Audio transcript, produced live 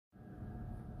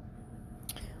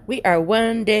We are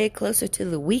one day closer to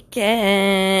the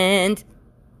weekend.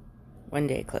 One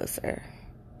day closer.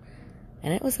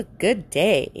 And it was a good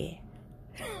day.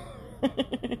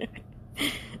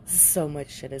 So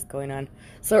much shit is going on.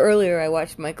 So earlier I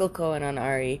watched Michael Cohen on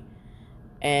Ari,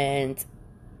 and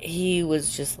he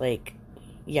was just like,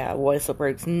 yeah,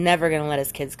 Weisselberg's never going to let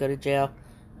his kids go to jail.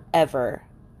 Ever.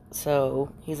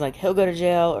 So he's like, he'll go to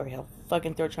jail or he'll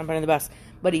fucking throw Trump under the bus.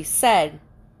 But he said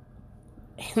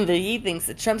that he thinks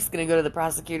that Trump's going to go to the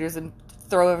prosecutors and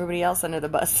throw everybody else under the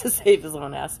bus to save his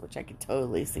own ass, which I could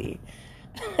totally see.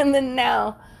 And then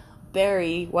now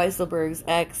Barry Weisselberg's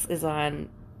ex is on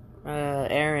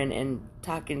Aaron and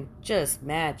talking just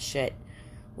mad shit,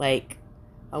 like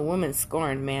a woman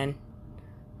scorned. Man,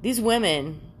 these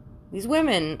women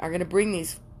are gonna bring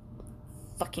these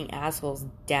fucking assholes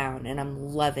down, and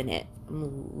I'm loving it.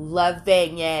 I'm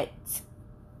loving it.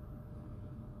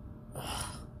 Ugh.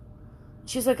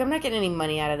 She's like, I'm not getting any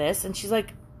money out of this, and she's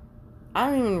like, I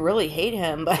don't even really hate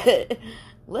him, but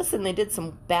listen, they did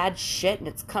some bad shit, and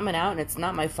it's coming out, and it's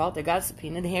not my fault. They got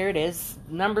subpoenaed. Here it is.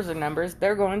 Numbers are numbers.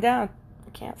 They're going down. I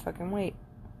can't fucking wait.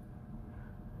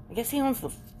 I guess he owns the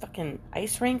fucking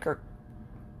ice rink or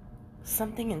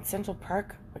something in Central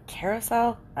Park. A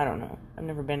carousel? I don't know. I've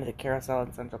never been to the carousel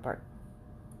in Central Park.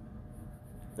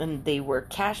 And they were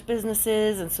cash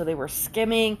businesses, and so they were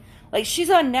skimming. Like, she's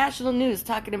on national news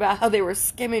talking about how they were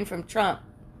skimming from Trump.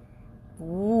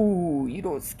 Ooh, you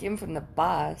don't skim from the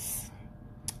boss.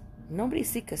 Nobody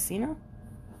see Casino?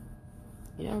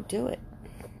 You don't do it.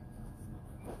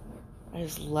 I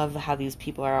just love how these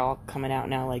people are all coming out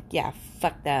now like, yeah,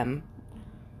 fuck them.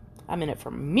 I'm in it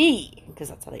for me. Because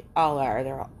that's how they all are.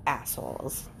 They're all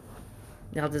assholes.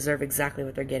 They all deserve exactly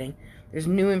what they're getting. There's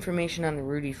new information on the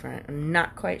Rudy front. I'm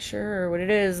not quite sure what it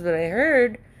is, but I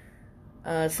heard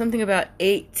something about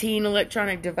 18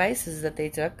 electronic devices that they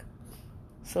took.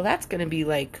 So that's going to be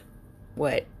like,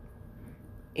 what,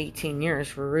 18 years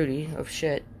for Rudy of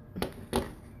shit.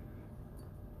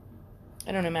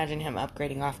 I don't imagine him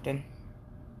upgrading often.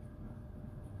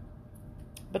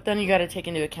 But then you got to take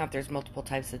into account there's multiple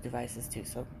types of devices too,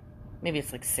 so maybe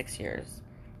it's like 6 years.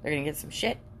 They're going to get some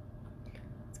shit.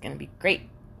 It's going to be great.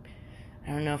 I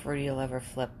don't know if Rudy will ever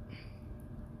flip.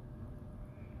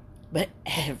 But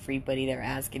everybody they're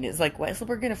asking is like,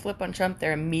 Weisselberg going to flip on Trump?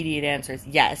 Their immediate answer is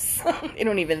yes. They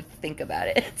don't even think about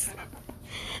it.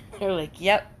 They're like,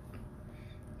 yep.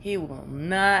 He will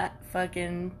not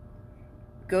fucking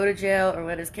go to jail or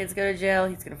let his kids go to jail.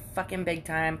 He's going to fucking big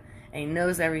time. And he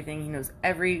knows everything. He knows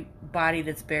every body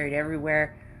that's buried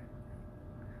everywhere.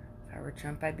 If I were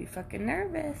Trump, I'd be fucking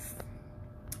nervous.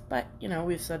 But, you know,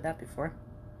 we've said that before.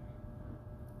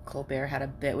 Colbert had a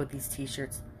bit with these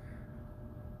t-shirts.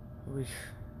 Oof.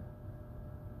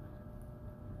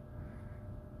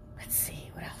 Let's see,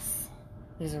 what else?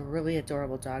 There's a really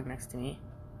adorable dog next to me.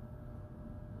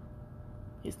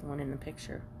 He's the one in the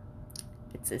picture.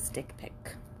 It's his dick pic.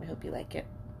 I hope you like it.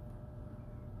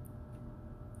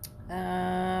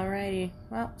 Alrighty.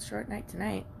 Well, short night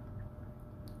tonight.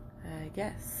 I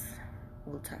guess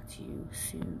we'll talk to you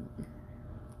soon.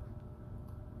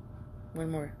 One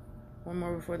more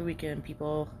before the weekend,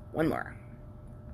 people. One more.